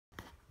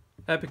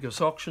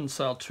Abacus Auction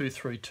Sale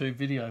 232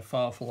 video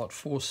file for lot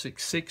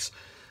 466.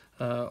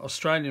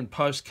 Australian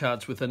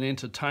postcards with an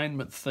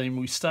entertainment theme.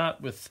 We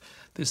start with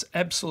this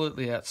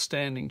absolutely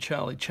outstanding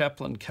Charlie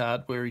Chaplin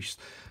card where he's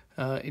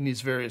in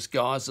his various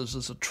guises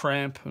as a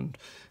tramp, and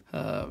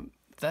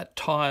that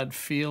tired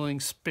feeling,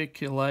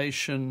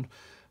 speculation,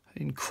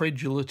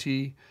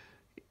 incredulity,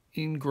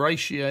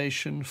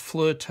 ingratiation,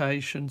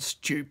 flirtation,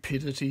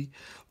 stupidity,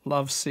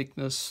 love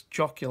sickness,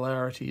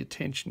 jocularity,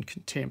 attention,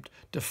 contempt,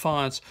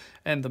 defiance,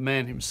 and the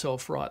man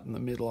himself right in the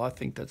middle. I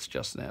think that's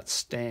just an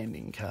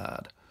outstanding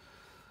card.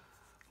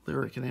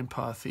 Lyric and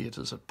Empire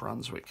Theatres at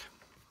Brunswick.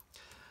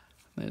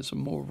 There's a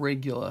more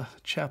regular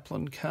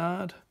Chaplin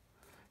card,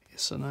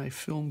 S&A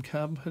Film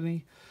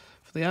Company,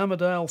 for the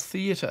Armadale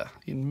Theatre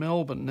in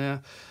Melbourne.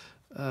 Now,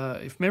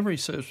 if memory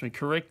serves me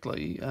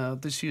correctly,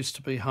 this used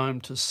to be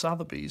home to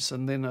Sotheby's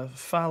and then a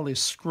far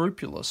less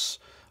scrupulous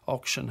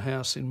auction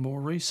house in more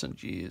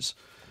recent years.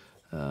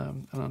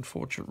 An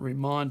unfortunate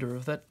reminder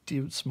of that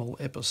dismal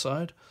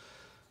episode.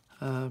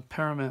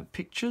 Paramount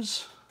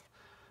Pictures,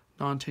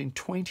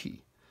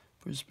 1920,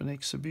 Brisbane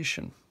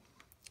Exhibition,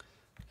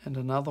 and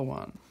another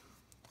one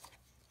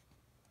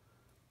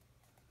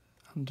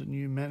under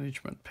new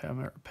management,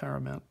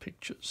 Paramount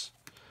Pictures.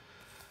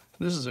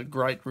 This is a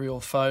great real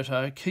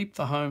photo. Keep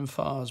the home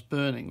fires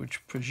burning,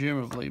 which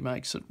presumably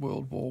makes it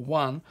World War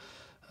One.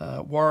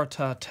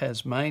 Waratah,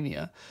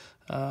 Tasmania,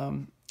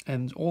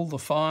 and all the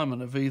firemen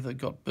have either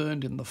got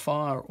burned in the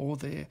fire or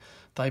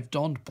they've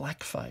donned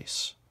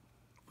blackface,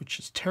 which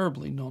is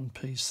terribly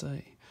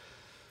non-PC.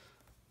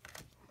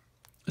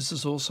 This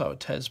is also a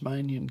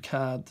Tasmanian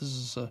card. This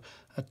is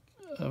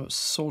a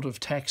sort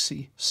of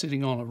taxi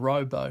sitting on a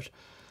rowboat,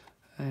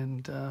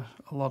 and a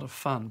lot of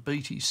fun.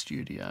 Beatty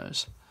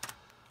Studios.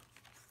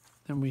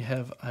 Then we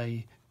have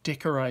a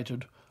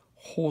decorated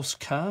horse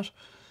cart,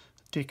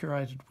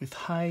 decorated with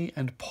hay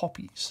and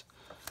poppies.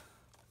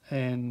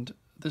 And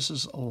this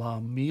is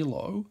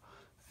Milo,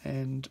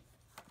 and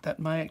that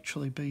may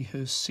actually be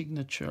her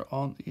signature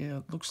on, yeah,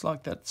 it looks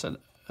like that's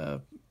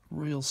a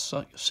real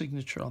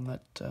signature on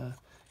that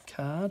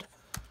card.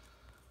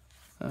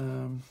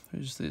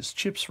 Who's this?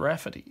 Chips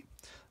Rafferty,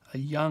 a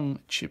young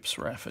Chips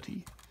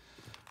Rafferty.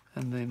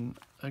 And then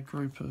a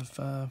group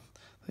of,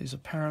 these are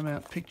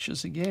Paramount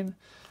Pictures again,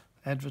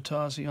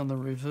 advertising on the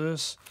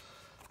reverse.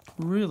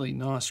 Really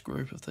nice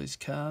group of these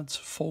cards.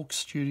 Falk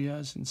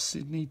Studios in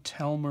Sydney,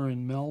 Talma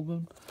in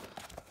Melbourne.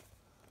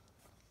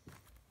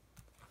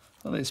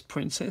 Well, there's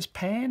Princess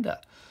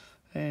Panda,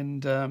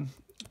 and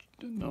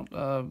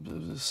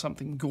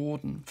something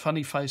Gordon,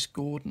 Funny Face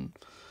Gordon.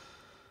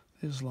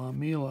 There's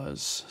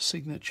Milo's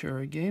signature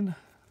again.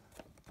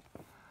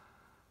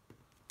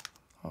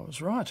 I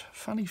was right.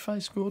 Funny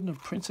Face Gordon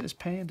of Princess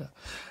Panda.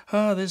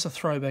 There's a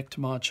throwback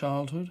to my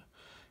childhood.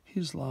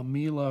 Here's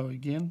Milo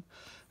again.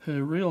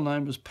 Her real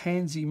name was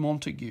Pansy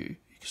Montague,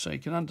 so you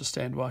can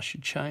understand why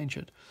she'd change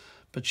it.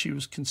 But she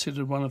was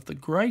considered one of the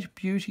great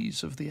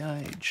beauties of the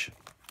age.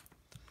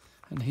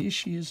 And here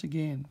she is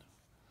again.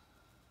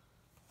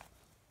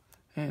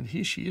 And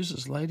here she is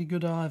as Lady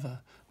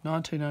Godiva,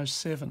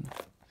 1907.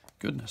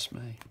 Goodness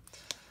me.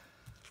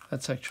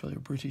 That's actually a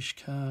British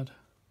card.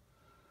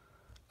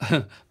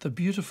 The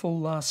beautiful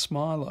last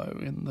Milo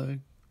in the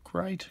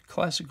great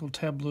classical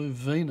tableau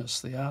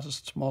Venus, the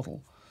artist's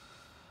model.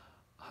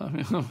 I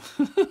mean,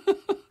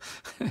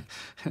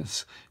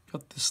 it's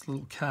got this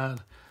little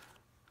card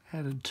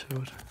added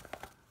to it.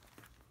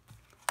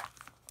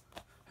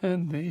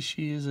 And there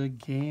she is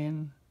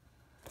again.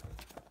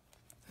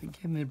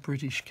 Again, they're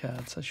British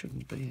cards. They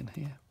shouldn't be in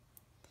here.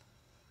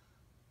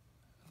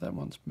 That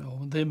one's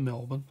Melbourne. They're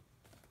Melbourne,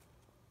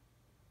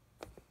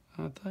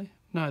 aren't they?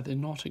 No, they're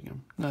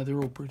Nottingham. No, they're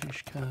all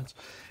British cards.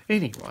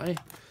 Anyway,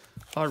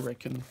 I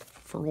reckon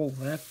for all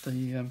that,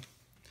 the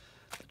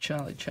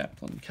Charlie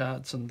Chaplin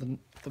cards and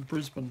the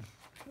Brisbane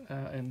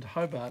and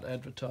Hobart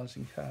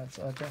advertising cards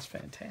are just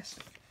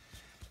fantastic.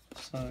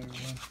 So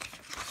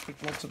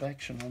expect lots of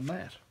action on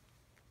that.